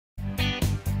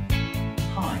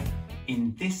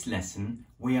In this lesson,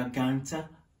 we are going to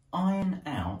iron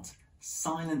out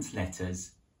silent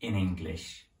letters in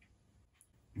English.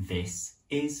 This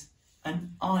is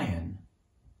an iron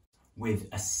with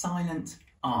a silent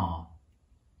R.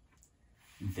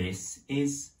 This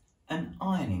is an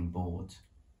ironing board.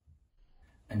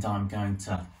 And I'm going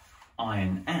to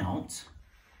iron out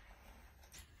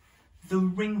the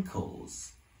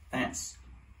wrinkles. That's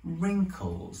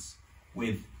wrinkles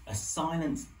with a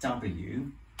silent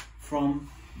W from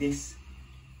this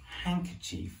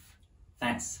handkerchief.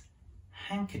 That's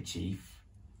handkerchief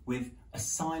with a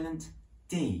silent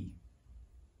D.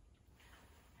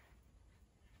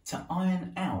 To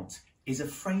iron out is a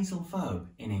phrasal verb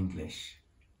in English.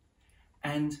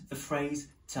 And the phrase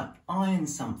to iron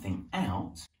something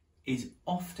out is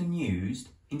often used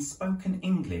in spoken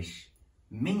English,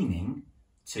 meaning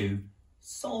to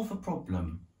solve a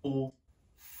problem or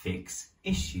fix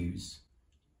issues.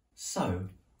 So,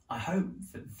 I hope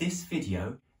that this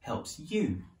video helps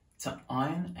you to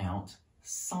iron out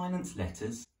silent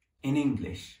letters in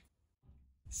English.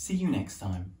 See you next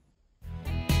time.